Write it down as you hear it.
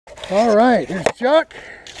All right, here's Chuck.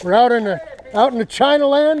 We're out in the China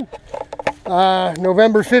land.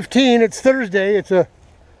 November 15. It's Thursday. It's a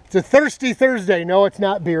thirsty Thursday. No, it's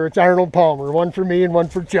not beer. It's Arnold Palmer. One for me and one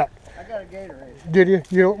for Chuck. I got a Gatorade. Did you?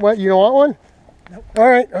 You don't what? You don't want one? Nope. All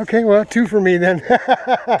right. Okay. Well, two for me then.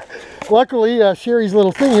 Luckily, Sherry's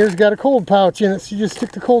little thing here's got a cold pouch in it, so you just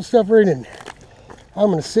stick the cold stuff right in there. I'm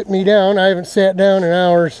gonna sit me down. I haven't sat down in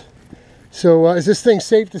hours. So, is this thing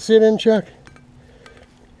safe to sit in, Chuck?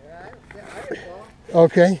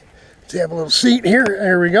 Okay, let's have a little seat here.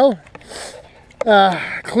 There we go.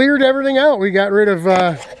 Cleared everything out. We got rid of,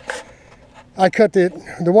 I cut the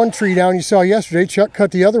one tree down you saw yesterday. Chuck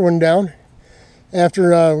cut the other one down.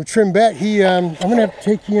 After we trimmed back, I'm going to have to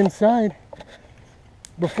take you inside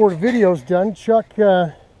before the video's done. Chuck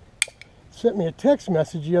sent me a text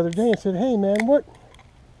message the other day and said, hey man,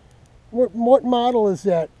 what model is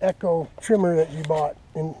that Echo trimmer that you bought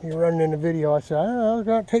and you're running in the video? I said, I don't know, I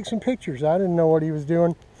got to take some pictures. I didn't know what he was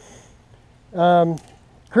doing.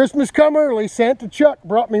 Christmas come early. Santa Chuck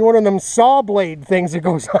brought me one of them saw blade things that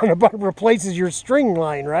goes on about replaces your string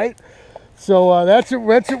line, right? So that's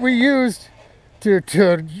what we used to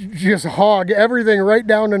just hog everything right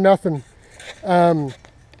down to nothing.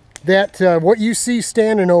 What you see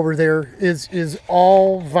standing over there is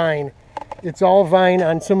all vine. It's all vine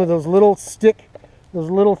on some of those little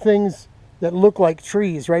things that look like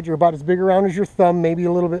trees, right? They're about as big around as your thumb, maybe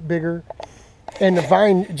a little bit bigger. And the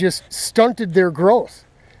vine just stunted their growth.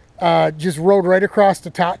 Just rode right across the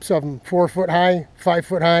tops of them, 4 foot high, 5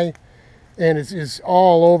 foot high. And it's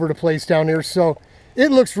all over the place down there. So it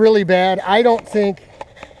looks really bad. I think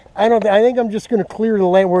I'm just going to clear the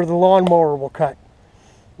land where the lawnmower will cut.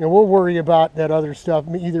 And we'll worry about that other stuff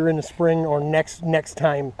either in the spring or next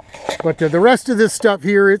time. But the rest of this stuff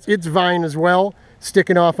here, it's vine as well,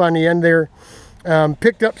 sticking off on the end there.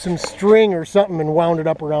 Picked up some string or something and wound it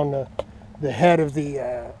up around the head of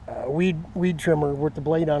the weed trimmer with the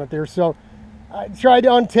blade on it there. So I tried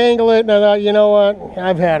to untangle it, and I thought, you know what,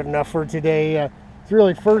 I've had enough for today. It's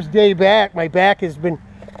really first day back. My back has been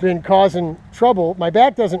causing trouble. My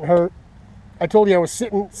back doesn't hurt. I told you I was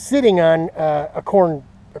sitting on a corn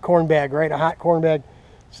bag, right? A hot corn bag,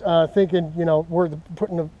 thinking, you know,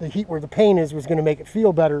 putting the heat where the pain is was going to make it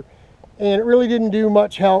feel better. And it really didn't do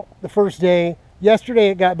much help the first day. Yesterday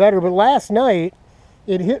it got better, but last night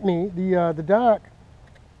it hit me. The doc,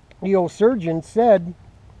 the old surgeon, said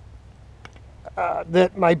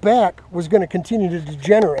that my back was going to continue to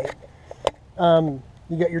degenerate. You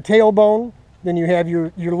got your tailbone, then you have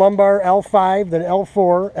your lumbar L5, then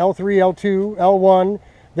L4, L3, L2, L1.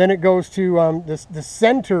 Then it goes to the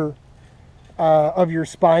center of your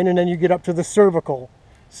spine, and then you get up to the cervical.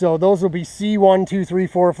 So those will be C1, 2, 3,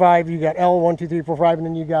 4, 5. You got L1, 2, 3, 4, 5, and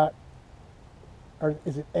then you got, or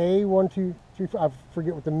is it A, 1, 2, 3, 4? I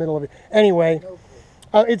forget what the middle of it. Anyway,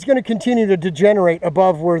 it's going to continue to degenerate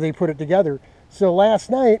above where they put it together. So last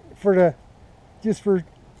night, just for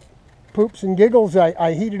poops and giggles,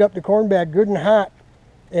 I heated up the corn bag good and hot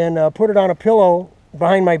and put it on a pillow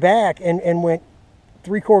behind my back and went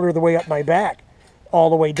 3/4 of the way up my back, all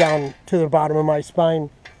the way down to the bottom of my spine,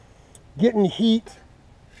 getting heat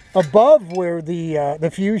above where the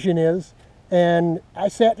fusion is. And I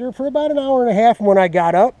sat there for about an hour and a half, and when I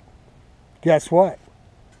got up, guess what?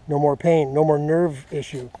 No more pain, no more nerve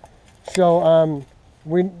issue. So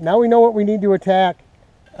now we know what we need to attack.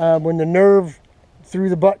 When the nerve through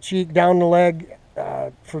the butt cheek, down the leg,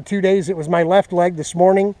 for 2 days it was my left leg. This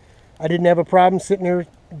morning I didn't have a problem sitting there,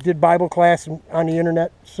 did Bible class on the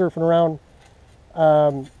internet, surfing around,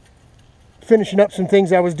 finishing up some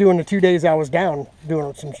things I was doing the 2 days I was down,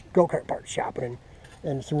 doing some go-kart part shopping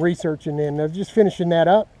and some research, and then just finishing that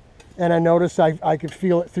up, and I noticed I could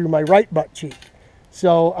feel it through my right butt cheek.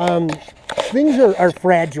 So things are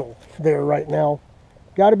fragile there right now.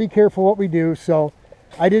 Got to be careful what we do. So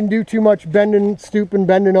I didn't do too much stooping,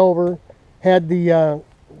 bending over. Had the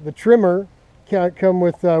trimmer come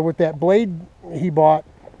with that blade he bought.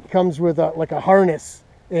 Comes with like a harness,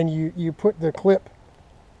 and you put the clip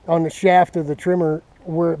on the shaft of the trimmer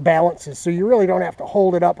where it balances, so you really don't have to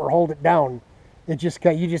hold it up or hold it down. You just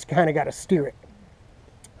kind of got to steer it.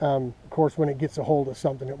 Of course, when it gets a hold of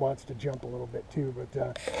something, it wants to jump a little bit too.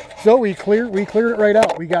 But so we cleared it right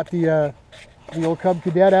out. We got the old Cub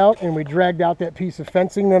Cadet out, and we dragged out that piece of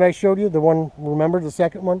fencing that I showed you. The one, remember, the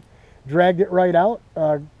second one, dragged it right out.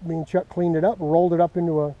 Me and Chuck cleaned it up, rolled it up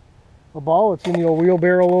into a ball. It's in the old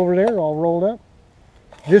wheelbarrow over there, all rolled up.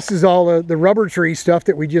 This is all the rubber tree stuff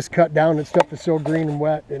that we just cut down. That stuff is so green and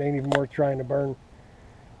wet, it ain't even worth trying to burn.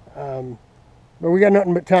 But we got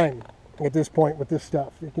nothing but time at this point with this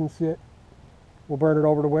stuff. It can sit We'll burn it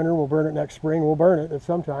over the winter. We'll burn it next spring. We'll burn it at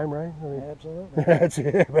some time, right? I mean, Absolutely. that's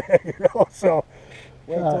it. You know, so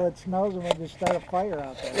Wait till it snows and we'll just start a fire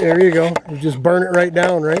out there. there you go. You just burn it right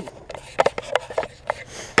down, right?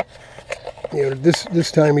 You know,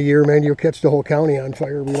 this time of year, man, you'll catch the whole county on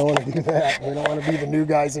fire. We don't want to do that. We don't want to be the new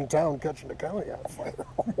guys in town catching the county on fire.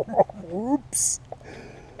 Oops.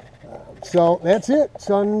 So that's it.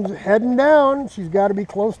 Sun's heading down. She's got to be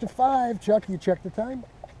close to 5. Chuck, you check the time?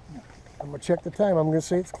 I'm going to check the time. I'm going to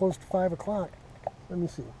say it's close to 5 o'clock. Let me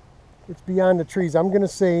see. It's beyond the trees. I'm going to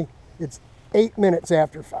say it's 8 minutes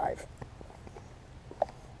after 5.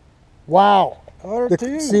 Wow.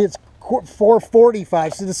 See, it's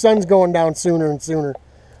 4:45. See, the sun's going down sooner and sooner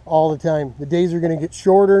all the time. The days are going to get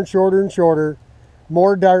shorter and shorter and shorter.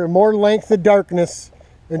 More length of darkness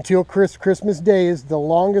until Christmas Day is the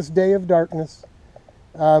longest day of darkness.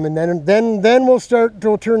 And then we'll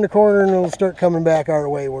turn the corner and it'll start coming back our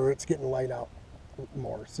way where it's getting light out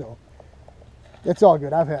more. So it's all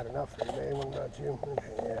good. I've had enough for today. What about you?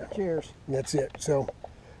 Yeah. Cheers. That's it. So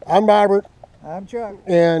I'm Robert. I'm Chuck.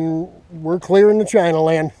 And we're clearing the China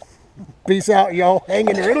land. Peace out, y'all. Hang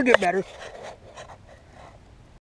in there. It'll get better.